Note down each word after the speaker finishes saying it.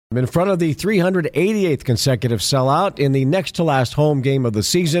In front of the 388th consecutive sellout in the next-to-last home game of the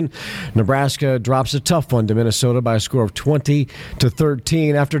season, Nebraska drops a tough one to Minnesota by a score of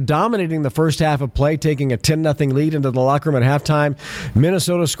 20-13. After dominating the first half of play, taking a 10-0 lead into the locker room at halftime,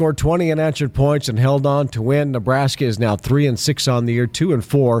 Minnesota scored 20 unanswered points and held on to win. Nebraska is now 3-6 on the year,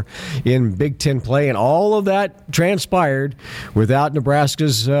 2-4 in Big Ten play, and all of that transpired without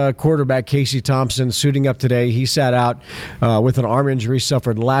Nebraska's quarterback Casey Thompson suiting up today. He sat out with an arm injury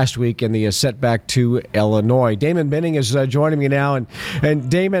suffered last week in the setback to Illinois. Damon Benning is joining me now. And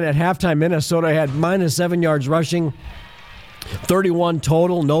Damon, at halftime, Minnesota had -7 yards rushing, 31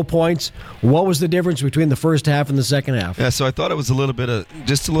 total, no points. What was the difference between the first half and the second half? Yeah, so I thought it was a little bit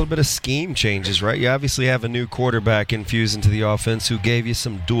of scheme changes, right? You obviously have a new quarterback infused into the offense who gave you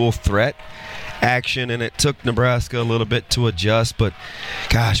some dual threat action, and it took Nebraska a little bit to adjust. But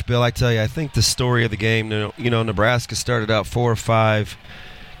gosh, Bill, I tell you, I think the story of the game, Nebraska started out 4 or 5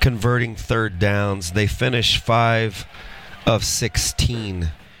 converting third downs. They finish 5 of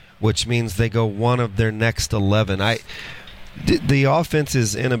 16, which means they go 1 of their next 11. The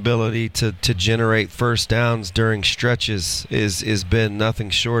offense's inability to generate first downs during stretches is been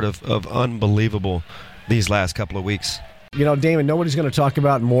nothing short of unbelievable these last couple of weeks. You know, Damon, nobody's going to talk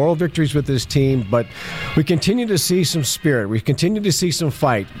about moral victories with this team, but we continue to see some spirit. We continue to see some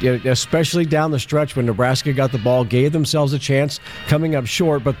fight, especially down the stretch when Nebraska got the ball, gave themselves a chance, coming up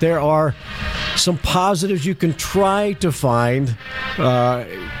short. But there are some positives you can try to find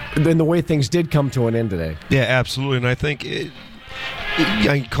in the way things did come to an end today. Yeah, absolutely. And I think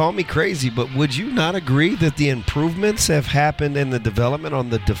call me crazy, but would you not agree that the improvements have happened in the development on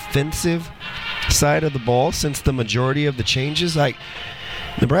the defensive side of the ball since the majority of the changes?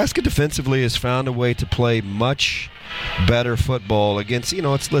 Nebraska defensively has found a way to play much better football against,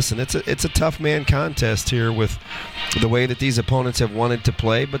 it's a tough man contest here with the way that these opponents have wanted to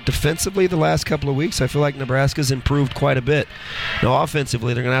play, but defensively the last couple of weeks I feel like Nebraska's improved quite a bit. Now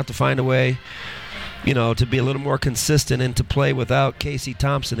offensively they're going to have to find a way to be a little more consistent and to play without Casey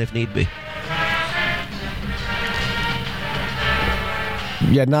Thompson if need be.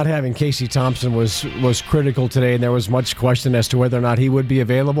 Yeah, not having Casey Thompson was critical today, and there was much question as to whether or not he would be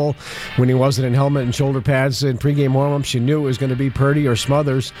available when he wasn't in helmet and shoulder pads in pregame warm-ups. You knew it was going to be Purdy or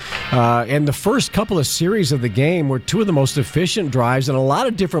Smothers. And the first couple of series of the game were 2 of the most efficient drives and a lot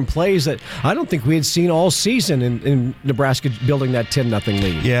of different plays that I don't think we had seen all season in Nebraska building that 10-0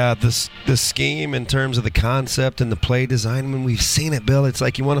 lead. Yeah, the scheme in terms of the concept and the play design, when we've seen it, Bill, it's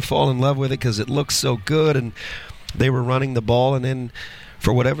like you want to fall in love with it because it looks so good, and they were running the ball, and then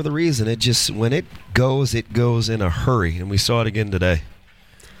for whatever the reason, when it goes in a hurry, and we saw it again today.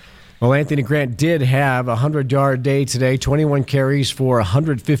 Well, Anthony Grant did have a 100-yard day today, 21 carries for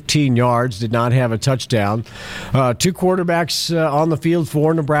 115 yards, did not have a touchdown. 2 quarterbacks on the field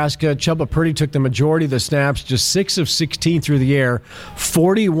for Nebraska. Chubba Purdy took the majority of the snaps, just 6 of 16 through the air,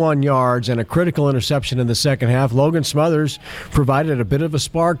 41 yards, and a critical interception in the second half. Logan Smothers provided a bit of a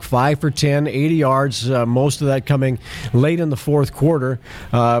spark, 5 for 10, 80 yards, most of that coming late in the fourth quarter.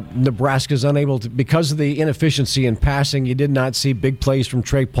 Nebraska's unable to, because of the inefficiency in passing, you did not see big plays from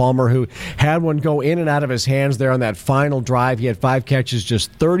Trey Palmer, who had one go in and out of his hands there on that final drive. He had 5 catches,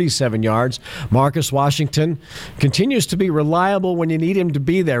 just 37 yards. Marcus Washington continues to be reliable when you need him to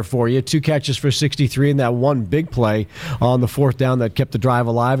be there for you. 2 catches for 63 and that one big play on the 4th down that kept the drive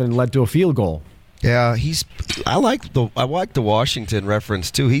alive and led to a field goal. Yeah, I like the Washington reference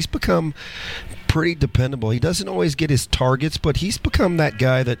too. He's become pretty dependable. He doesn't always get his targets, but he's become that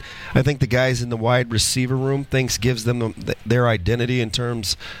guy that I think the guys in the wide receiver room thinks gives them their identity in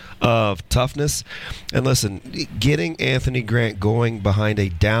terms of toughness. And listen, getting Anthony Grant going behind a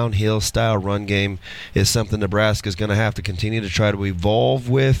downhill style run game is something Nebraska is going to have to continue to try to evolve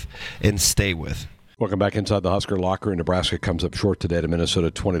with and stay with. Welcome back inside the Husker locker room. Nebraska comes up short today to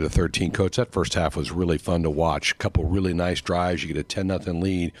Minnesota 20-13. Coach, that first half was really fun to watch. A couple really nice drives. You get a 10-0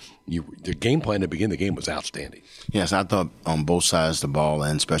 lead. The game plan to begin the game was outstanding. Yes, I thought on both sides of the ball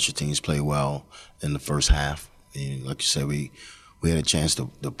and special teams played well in the first half. And like you said, we had a chance to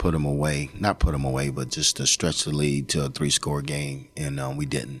put them away. Not put them away, but just to stretch the lead to a 3-score game, and we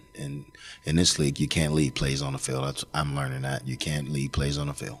didn't. And in this league, you can't leave plays on the field. I'm learning that. You can't leave plays on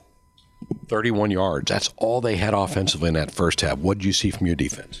the field. 31 yards. That's all they had offensively in that first half. What did you see from your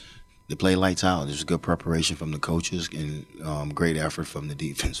defense? They played lights out. There's good preparation from the coaches and great effort from the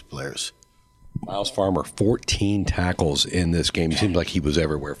defensive players. Miles Farmer, 14 tackles in this game. It seems like he was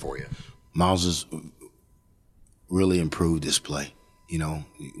everywhere for you. Miles has really improved this play.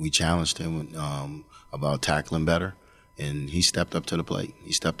 We challenged him about tackling better, and he stepped up to the plate.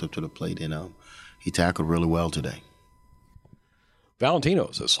 And he tackled really well today.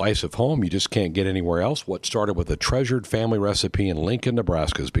 Valentino's, a slice of home you just can't get anywhere else. What started with a treasured family recipe in Lincoln,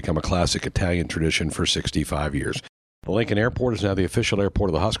 Nebraska has become a classic Italian tradition for 65 years. The Lincoln Airport is now the official airport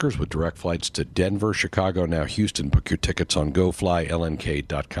of the Huskers with direct flights to Denver, Chicago, now Houston. Book your tickets on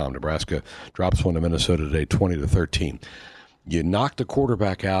goflylnk.com. Nebraska drops one to Minnesota today, 20-13. You knocked the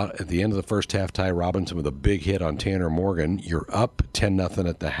quarterback out at the end of the first half, Ty Robinson with a big hit on Tannor Morgan. You're up 10-0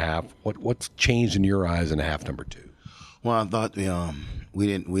 at the half. What's changed in your eyes in half number 2? Well, I thought we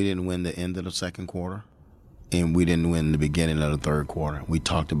didn't win the end of the second quarter, and we didn't win the beginning of the third quarter. We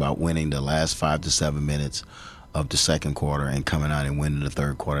talked about winning the last 5 to 7 minutes of the second quarter and coming out and winning the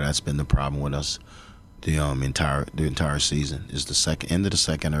third quarter. That's been the problem with us the entire season. Is the end of the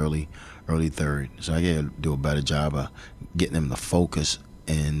second, early third. So I got to do a better job of getting them to focus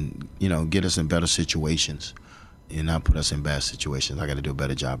and get us in better situations and not put us in bad situations. I got to do a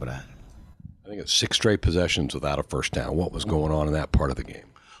better job of that. I think it's 6 straight possessions without a first down. What was going on in that part of the game?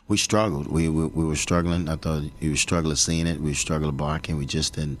 We struggled. We were struggling. I thought we were struggling seeing it. We were struggling blocking. We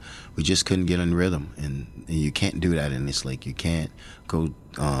just couldn't get in rhythm. And you can't do that in this league. You can't go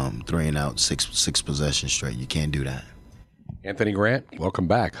 3 and out six possessions straight. You can't do that. Anthony Grant, welcome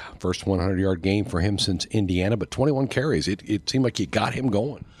back. First 100-yard game for him since Indiana, but 21 carries. It seemed like you got him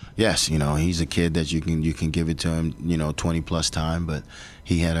going. Yes, he's a kid that you can give it to him, 20-plus time. But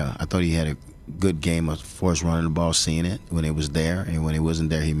I thought he had a good game for us running the ball, seeing it when it was there, and when it wasn't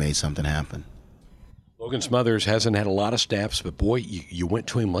there, he made something happen. Logan Smothers hasn't had a lot of snaps, but boy, you went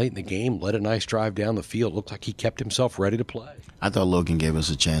to him late in the game, led a nice drive down the field. Looked like he kept himself ready to play. I thought Logan gave us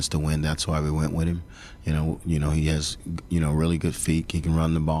a chance to win. That's why we went with him. He has really good feet. He can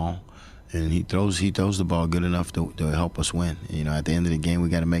run the ball, and he throws the ball good enough to help us win. At the end of the game, we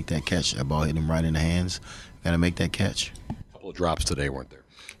got to make that catch. That ball hit him right in the hands. Got to make that catch. A couple of drops today, weren't there?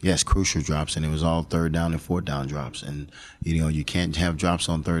 Yes, crucial drops, and it was all third down and fourth down drops. And, you can't have drops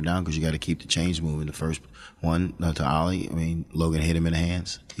on third down because you got to keep the chains moving. The first one to Ollie, Logan hit him in the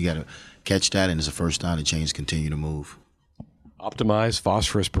hands. You got to catch that, and it's a first down. The chains continue to move. Optimize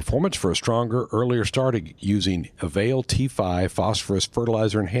phosphorus performance for a stronger, earlier start using Avail T5 Phosphorus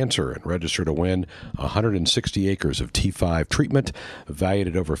Fertilizer Enhancer and register to win 160 acres of T5 treatment valued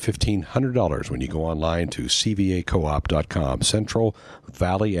at over $1,500 when you go online to cvacoop.com. Central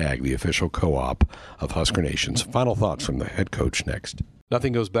Valley Ag, the official co-op of Husker Nation's. Final thoughts from the head coach next.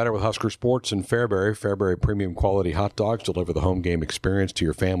 Nothing goes better with Husker Sports and Fairbury. Fairbury premium quality hot dogs deliver the home game experience to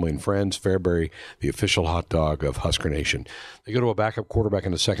your family and friends. Fairbury, the official hot dog of Husker Nation. They go to a backup quarterback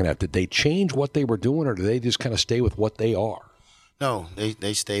in the second half. Did they change what they were doing, or did they just kind of stay with what they are? No,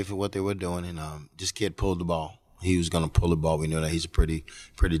 they stayed for what they were doing, and this kid pulled the ball. He was going to pull the ball. We know that he's a pretty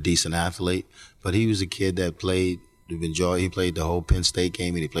decent athlete, but he was a kid that played. He played the whole Penn State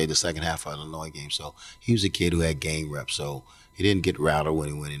game, and he played the second half of the Illinois game. So he was a kid who had game reps. So he didn't get rattled when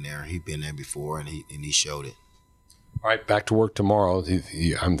he went in there. He'd been there before, and he showed it. All right, back to work tomorrow.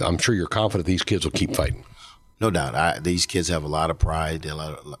 I'm sure you're confident these kids will keep fighting. No doubt. These kids have a lot of pride. A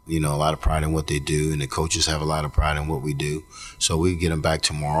lot of pride in what they do, and the coaches have a lot of pride in what we do. So we get them back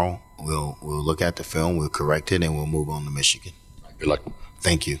tomorrow. We'll look at the film, we'll correct it, and we'll move on to Michigan. Good luck.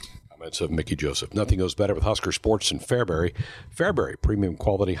 Thank you. Comments of Mickey Joseph. Nothing goes better with Husker Sports and Fairbury. Fairbury premium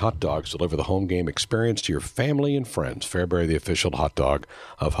quality hot dogs deliver the home game experience to your family and friends. Fairbury, the official hot dog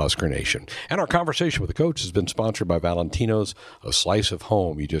of Husker Nation. And our conversation with the coach has been sponsored by Valentino's, a slice of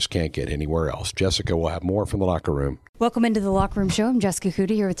home you just can't get anywhere else. Jessica will have more from the locker room. Welcome into the locker room show. I'm Jessica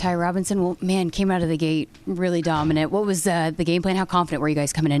Coody here with Ty Robinson. Well, man, came out of the gate really dominant. What was the game plan? How confident were you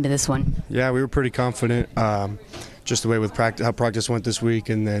guys coming into this one? Yeah, we were pretty confident. Just the way with how practice went this week,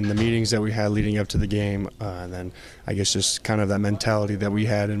 and then the meetings that we had leading up to the game, and then I guess just kind of that mentality that we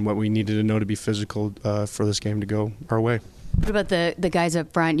had and what we needed to know to be physical for this game to go our way. What about the guys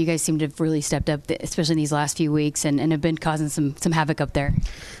up front? You guys seem to have really stepped up, especially in these last few weeks, and have been causing some havoc up there.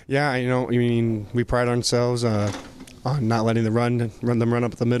 Yeah, we pride ourselves on not letting them run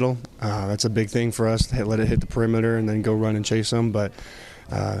up the middle. That's a big thing for us, let it hit the perimeter and then go run and chase them, but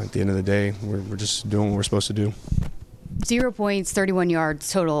at the end of the day, we're just doing what we're supposed to do. 0 points, 31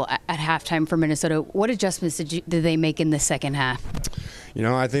 yards total at halftime for Minnesota. What adjustments did they make in the second half?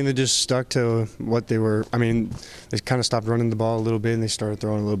 I think they just stuck to what they were. They kind of stopped running the ball a little bit, and they started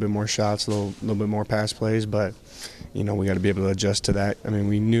throwing a little bit more shots, a little bit more pass plays. But, we got to be able to adjust to that.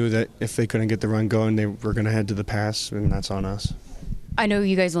 We knew that if they couldn't get the run going, they were going to head to the pass, and that's on us. I know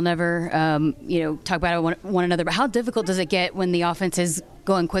you guys will never, talk about one another, but how difficult does it get when the offense is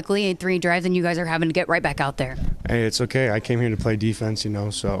going quickly in 3 drives and you guys are having to get right back out there? Hey, it's okay. I came here to play defense,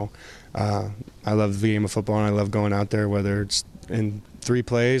 so I love the game of football, and I love going out there, whether it's in 3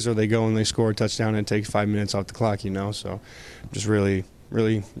 plays, or they go and they score a touchdown and it takes 5 minutes off the clock, So I'm just really,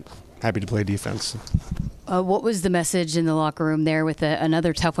 really happy to play defense. What was the message in the locker room there with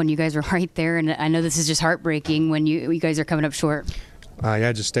another tough one? You guys were right there, and I know this is just heartbreaking when you guys are coming up short.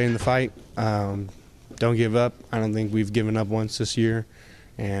 Just stay in the fight. Don't give up. I don't think we've given up once this year,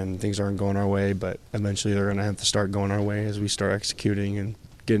 and things aren't going our way, but eventually they're going to have to start going our way as we start executing and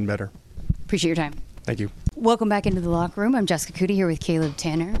getting better. Appreciate your time. Thank you. Welcome back into the locker room. I'm Jessica Coody here with Caleb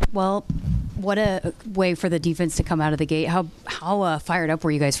Tannor. Well, what a way for the defense to come out of the gate. How fired up were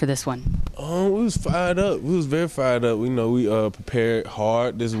you guys for this one? We was fired up. We was very fired up. We prepared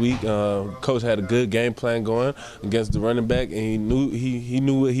hard this week. Coach had a good game plan going against the running back, and he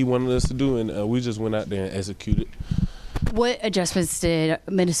knew what he wanted us to do, and we just went out there and executed. What adjustments did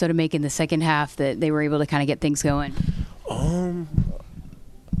Minnesota make in the second half that they were able to kind of get things going?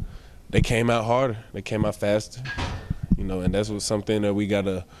 They came out harder. They came out faster. And that's something that we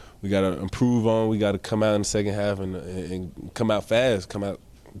gotta improve on. We gotta come out in the second half and come out fast, come out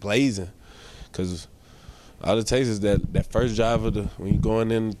blazing, because all it takes is that first drive when you're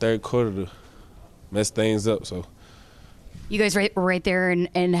going in the third quarter to mess things up. So you guys were right there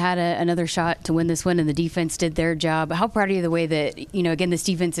and had another shot to win this one, and the defense did their job. How proud are you of the way that, again, this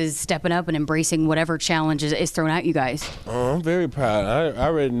defense is stepping up and embracing whatever challenge is thrown at you guys? I'm very proud. I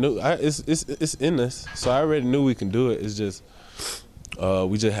already knew. It's in us, so I already knew we can do it. It's just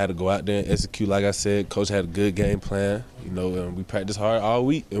we just had to go out there and execute. Like I said, Coach had a good game plan, and we practiced hard all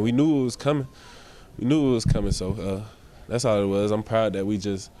week, and we knew it was coming. So that's all it was. I'm proud that we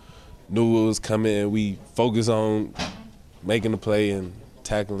just knew it was coming, and we focused on making the play and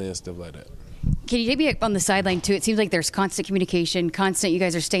tackling and stuff like that. Can you take me on the sideline, too? It seems like there's constant communication, you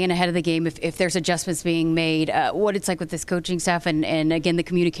guys are staying ahead of the game if there's adjustments being made. What it's like with this coaching staff and again, the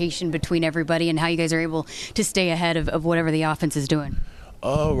communication between everybody and how you guys are able to stay ahead of whatever the offense is doing.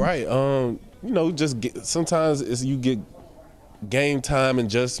 Right. Sometimes you get game time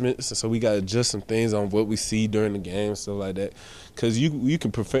adjustments, so we got to adjust some things on what we see during the game, stuff like that. Because you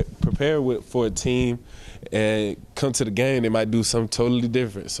can prepare for a team and come to the game, they might do something totally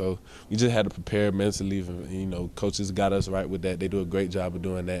different. So we just had to prepare mentally. Coaches got us right with that. They do a great job of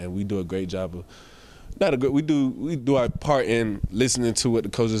doing that, and we do a great job of we do our part in listening to what the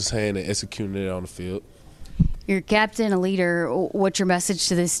coaches are saying and executing it on the field. You're a captain, a leader. What's your message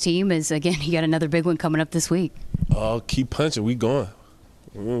to this team? Is again, you got another big one coming up this week. Keep punching. We going.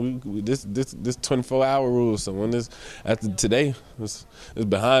 This 24-hour rule. So when after today it's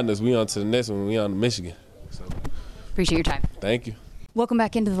behind us, we on to the next one. We on to Michigan. So appreciate your time. Thank you. Welcome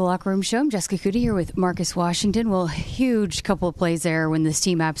back into the Locker Room Show. I'm Jessica Coody here with Marcus Washington. Well, huge couple of plays there when this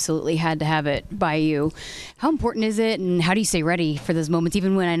team absolutely had to have it by you. How important is it, and how do you stay ready for those moments,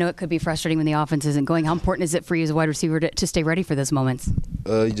 even when I know it could be frustrating when the offense isn't going? How important is it for you as a wide receiver to stay ready for those moments?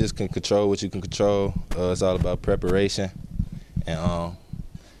 You just can control what you can control. It's all about preparation. And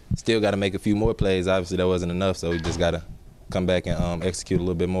still got to make a few more plays. Obviously, that wasn't enough, so we just got to come back and execute a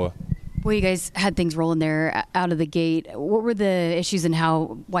little bit more. Well, you guys had things rolling there out of the gate. What were the issues and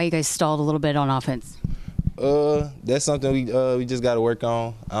why you guys stalled a little bit on offense? That's something we just got to work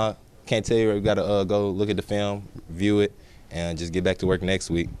on. Can't tell you. We got to go look at the film, view it, and just get back to work next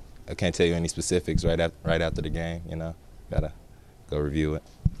week. I can't tell you any specifics right after the game. Got to go review it.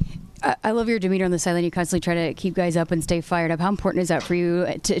 I love your demeanor on the sideline. You constantly try to keep guys up and stay fired up. How important is that for you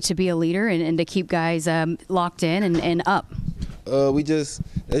to be a leader and to keep guys locked in and up?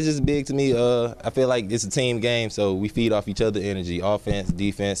 That's just big to me. I feel like it's a team game, so we feed off each other's energy, offense,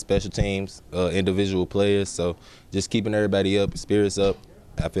 defense, special teams, individual players. So just keeping everybody up, spirits up,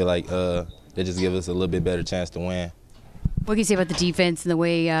 I feel like that just gives us a little bit better chance to win. What can you say about the defense and the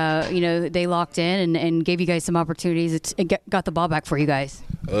way they locked in and gave you guys some opportunities and got the ball back for you guys?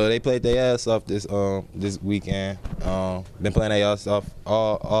 They played their ass off this weekend. Been playing their ass off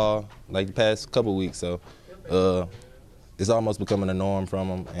all like the past couple weeks, so it's almost becoming a norm from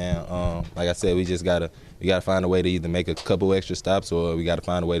them. And like I said, we gotta find a way to either make a couple extra stops or we gotta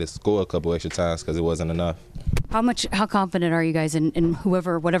find a way to score a couple extra times because it wasn't enough. How confident are you guys in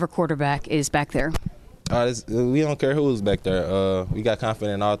whatever quarterback is back there? We don't care who's back there. We got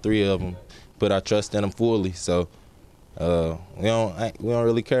confidence in all three of them. Put our trust in them fully. So we don't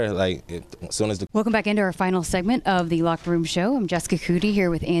really care. As soon as Welcome back into our final segment of the Locker Room Show. I'm Jessica Coody here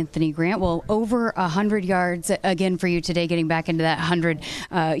with Anthony Grant. Well, over 100 yards again for you today, getting back into that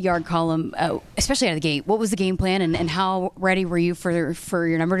 100-yard column, especially out of the gate. What was the game plan, and how ready were you for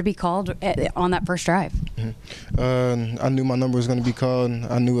your number to be called on that first drive? I knew my number was going to be called.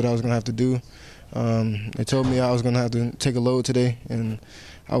 I knew what I was going to have to do. They told me I was going to have to take a load today, and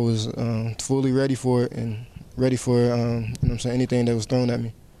I was fully ready for it and ready for anything that was thrown at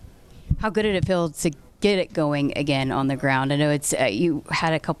me. How good did it feel to get it going again on the ground? I know it's you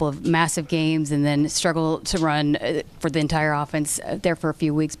had a couple of massive games and then struggled to run for the entire offense there for a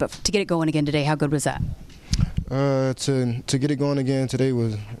few weeks, but to get it going again today, how good was that? To get it going again today it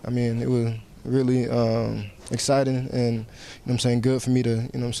was really exciting and good for me to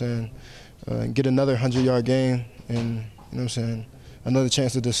get another 100-yard game and another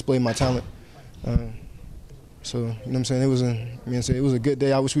chance to display my talent. So it was a good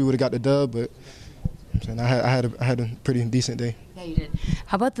day. I wish we would have got the dub, but I had a pretty decent day. Yeah, you did.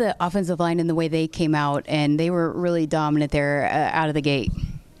 How about the offensive line and the way they came out, and they were really dominant there out of the gate?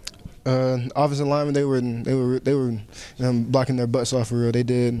 Offensive linemen, they were blocking their butts off for real. They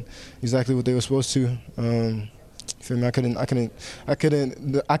did exactly what they were supposed to. Feel me? I couldn't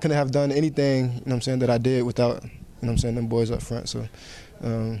have done anything that I did without them boys up front. So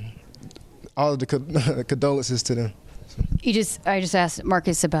all of the condolences to them. I just asked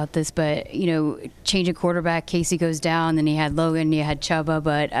Marcus about this, but changing quarterback, Casey goes down, then you had Logan, you had Chuba,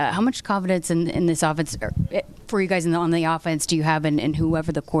 but how much confidence in this offense for you guys on the offense do you have in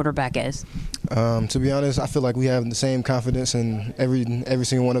whoever the quarterback is? To be honest, I feel like we have the same confidence in every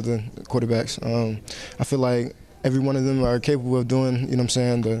single one of the quarterbacks. I feel like every one of them are capable of doing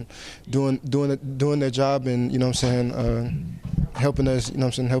doing their job and helping us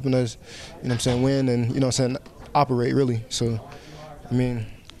win and operate really. So when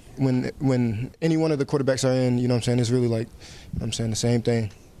any one of the quarterbacks are in, it's really like the same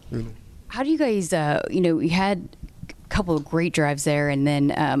thing really. How do you guys you had a couple of great drives there and then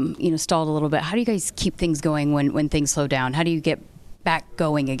stalled a little bit. How do you guys keep things going when things slow down? How do you get back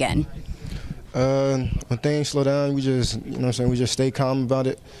going again? When things slow down, we just we just stay calm about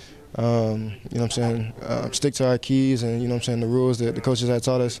it. Stick to our keys and the rules that the coaches had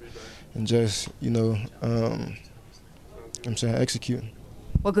taught us, and just execute.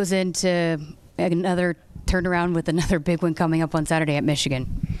 What goes into another turnaround with another big one coming up on Saturday at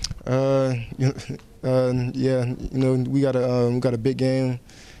Michigan? We got a big game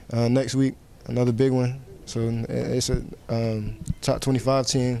next week, another big one. So it's a top 25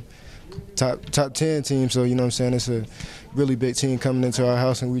 team, top 10 team. So it's a really big team coming into our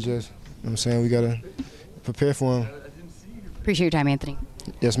house, and we just we gotta prepare for them. Appreciate your time, Anthony.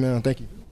 Yes, ma'am. Thank you.